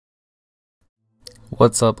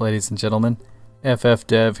What's up, ladies and gentlemen?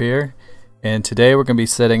 FFDev here, and today we're going to be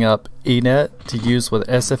setting up Enet to use with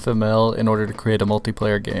SFML in order to create a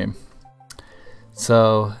multiplayer game.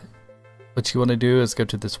 So what you want to do is go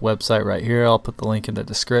to this website right here. I'll put the link in the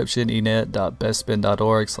description,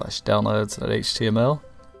 enet.bestspin.org/downloads.html.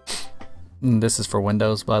 And this is for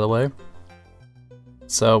Windows, by the way.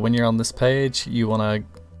 So when you're on this page, you want to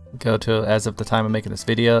go to, as of the time of making this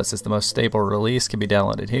video, it says the most stable release can be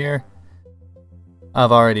downloaded here.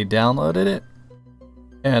 I've already downloaded it,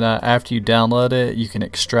 and after you download it, you can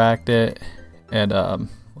extract it. And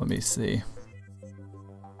let me see.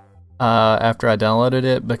 After I downloaded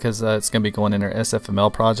it, because it's going to be going in our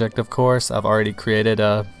SFML project, of course, I've already created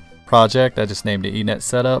a project. I just named it Enet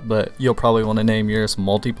Setup, but you'll probably want to name yours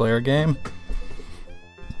Multiplayer Game,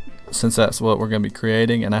 since that's what we're going to be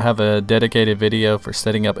creating. And I have a dedicated video for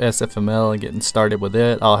setting up SFML and getting started with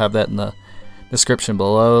it. I'll have that in the description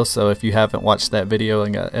below, so if you haven't watched that video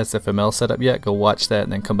and got SFML set up yet, go watch that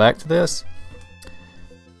and then come back to this.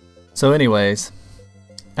 So anyways,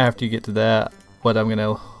 after you get to that, what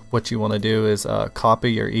you want to do is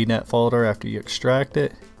copy your Enet folder after you extract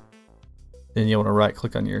it. Then you want to right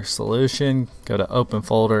click on your solution, go to open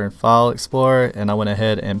folder and file explorer, and I went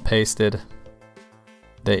ahead and pasted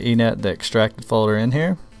the Enet, the extracted folder, in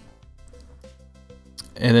here.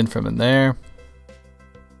 And then from in there,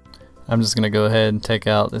 I'm just going to go ahead and take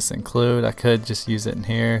out this include. I could just use it in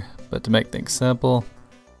here, but to make things simple,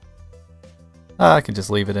 I could just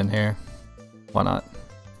leave it in here. Why not?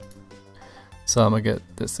 So I'm going to get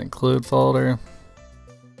this include folder,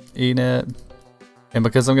 Enet, and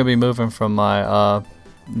because I'm going to be moving from my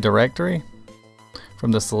directory,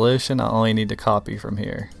 from the solution, I only need to copy from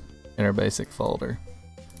here in our basic folder.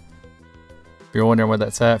 If you're wondering where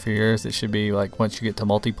that's at for yours, it should be like once you get to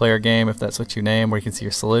multiplayer game, if that's what you name, where you can see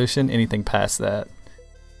your solution, anything past that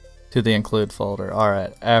to the include folder.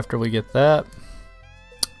 Alright, after we get that,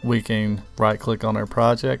 we can right click on our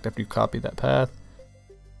project after you copy that path.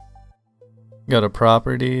 Go to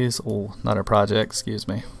properties, not our project, excuse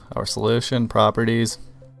me, our solution, properties,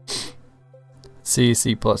 C++,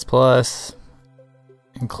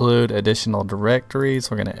 include additional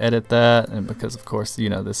directories. We're going to edit that, and because of course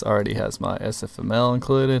this already has my SFML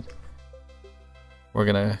included, we're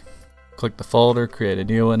going to click the folder, create a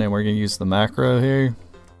new one, and we're going to use the macro here,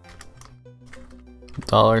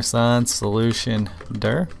 $solution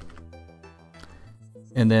dir,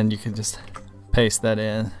 and then you can just paste that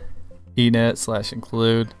in,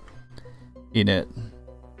 Enet/include Enet.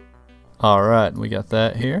 Alright, we got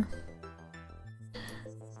that here.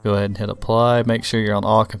 Go ahead and hit apply. Make sure you're on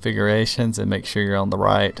all configurations and make sure you're on the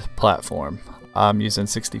right platform. I'm using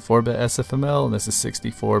 64-bit SFML, and this is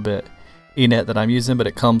 64-bit Enet that I'm using, but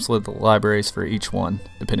it comes with the libraries for each one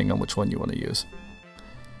depending on which one you want to use.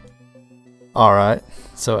 Alright,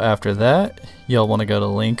 so after that, you'll want to go to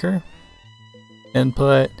linker,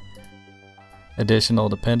 input, additional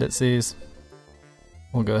dependencies.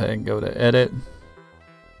 We'll go ahead and go to edit.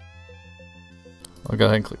 I'll go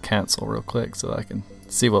ahead and click cancel real quick so I can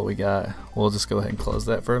see what we got. We'll just go ahead and close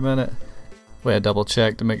that for a minute. We had to double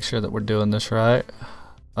check to make sure that we're doing this right.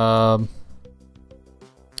 Let's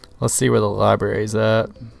see where the library's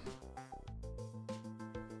at.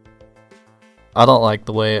 I don't like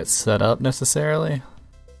the way it's set up necessarily,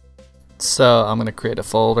 so I'm going to create a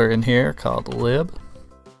folder in here called lib,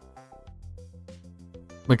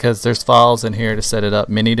 because there's files in here to set it up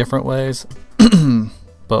many different ways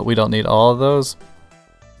but we don't need all of those.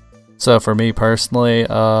 So for me personally,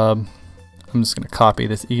 I'm just going to copy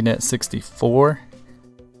this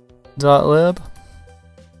enet64.lib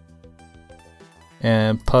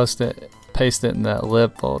and paste it in that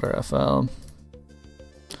lib folder I found.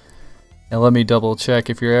 And let me double check,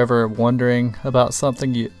 if you're ever wondering about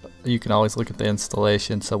something, you can always look at the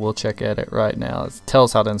installation, so we'll check at it right now. It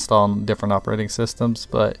tells how to install on different operating systems,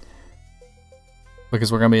 but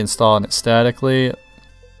because we're going to be installing it statically,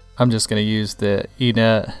 I'm just going to use the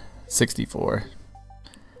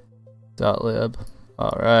enet64.lib.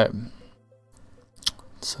 Alright,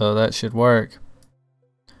 so that should work.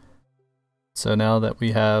 So now that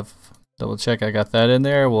we have, double check I got that in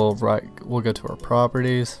there, we'll go to our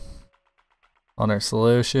properties, on our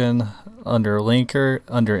solution, under linker,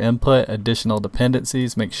 under input, additional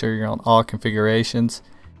dependencies, make sure you're on all configurations,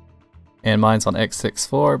 and mine's on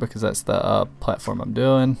x64 because that's the platform I'm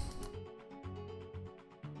doing.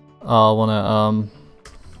 I'll want to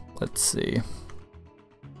let's see,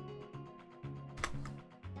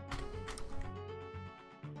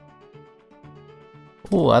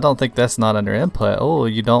 oh, I don't think that's not under input. Oh,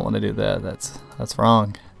 you don't want to do that, that's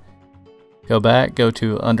wrong. Go back, go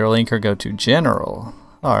to under linker, go to general.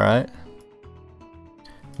 Alright,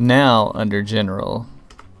 Now under General,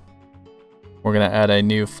 we're going to add a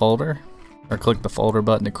new folder, or click the folder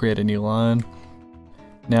button to create a new line.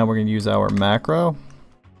 Now we're going to use our macro,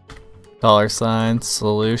 $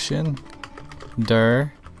 solution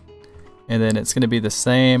dir, and then it's going to be the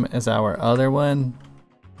same as our other one,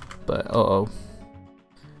 but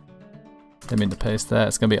didn't mean to paste that.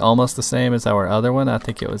 It's going to be almost the same as our other one. I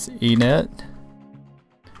think it was Enet,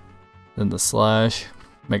 then the slash.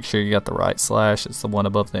 Make sure you got the right slash. It's the one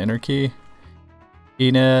above the enter key.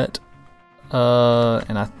 Enet,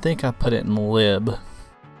 and I think I put it in lib.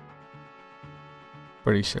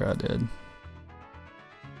 Pretty sure I did.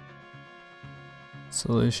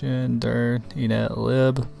 Solution dir enet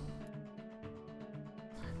lib.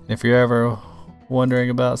 If you're ever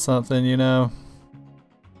wondering about something, you know,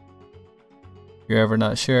 you're ever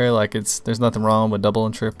not sure, like there's nothing wrong with double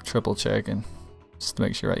and triple checking, just to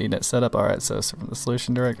make sure Enet setup. Alright, so from the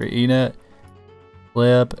solution directory Enet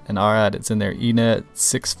lib, and alright, it's in there, Enet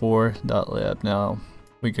 64.lib. Now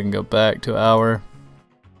we can go back to our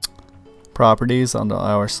properties onto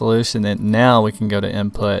our solution, and now we can go to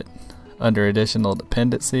input under additional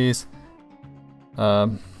dependencies.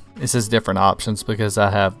 This is different options because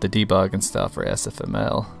I have the debug and stuff for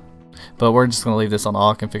SFML, but we're just going to leave this on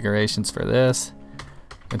all configurations for this,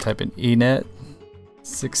 and type in Enet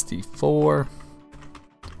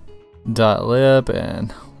 64.lib,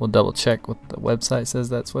 and we'll double check what the website says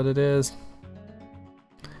that's what it is.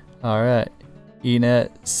 Alright, Enet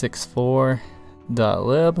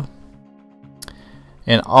 64.lib.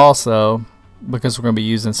 And also, because we're going to be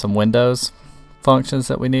using some Windows functions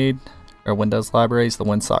that we need, or Windows libraries, the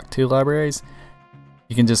WinSock 2 libraries,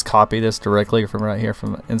 you can just copy this directly from right here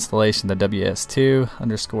from installation to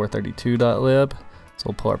ws2_32.lib. So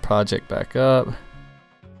we'll pull our project back up. You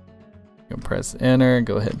can press enter and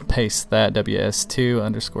go ahead and paste that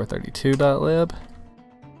ws2_32.lib.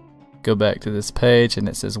 Go back to this page and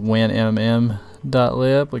it says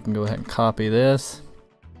winmm.lib. We can go ahead and copy this.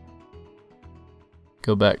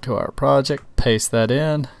 Go back to our project, paste that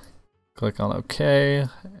in, click on OK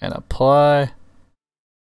and apply,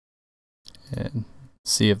 and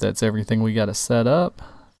see if that's everything we got to set up.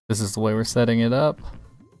 This is the way we're setting it up.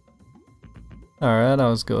 Alright,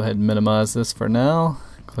 I'll just go ahead and minimize this for now.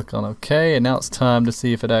 Click on OK, and now it's time to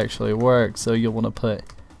see if it actually works. So you'll want to put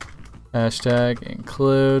hashtag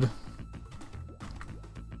include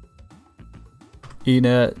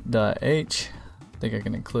enet.h. I think I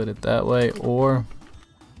can include it that way, or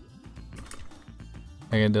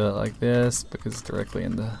I can do it like this because it's directly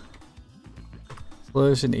in the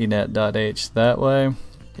solution, enet.h that way.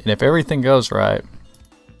 And if everything goes right,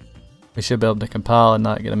 we should be able to compile and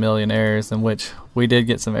not get a million errors, in which we did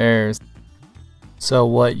get some errors. So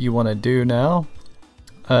what you want to do now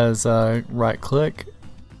is right click,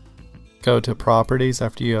 go to properties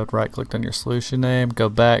after you have right clicked on your solution name, go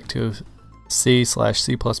back to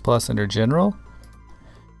C/C++ under general.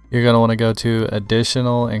 You're going to want to go to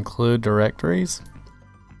additional include directories.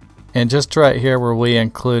 And just right here where we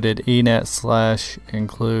included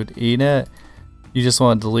enet/include enet, you just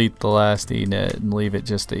want to delete the last enet and leave it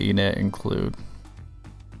just the enet include.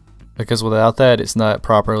 Because without that, it's not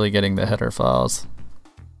properly getting the header files.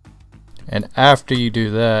 And after you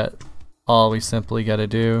do that, all we simply got to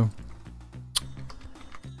do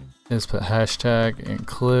is put hashtag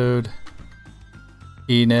include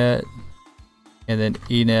enet and then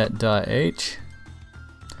enet.h.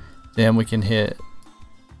 Then we can hit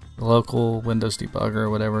local Windows debugger or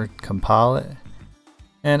whatever, compile it,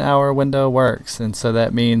 and our window works. And so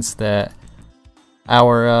that means that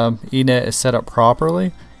our Enet is set up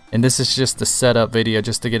properly, and this is just the setup video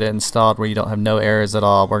just to get it installed where you don't have no errors at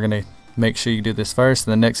all. We're gonna make sure you do this first.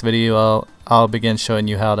 In the next video I'll begin showing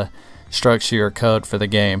you how to structure your code for the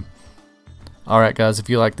game. Alright guys, if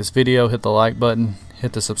you like this video, hit the like button,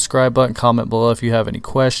 hit the subscribe button, comment below if you have any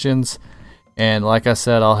questions. And like I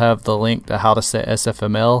said, I'll have the link to how to set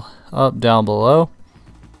SFML up down below.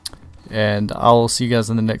 And I will see you guys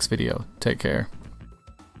in the next video. Take care.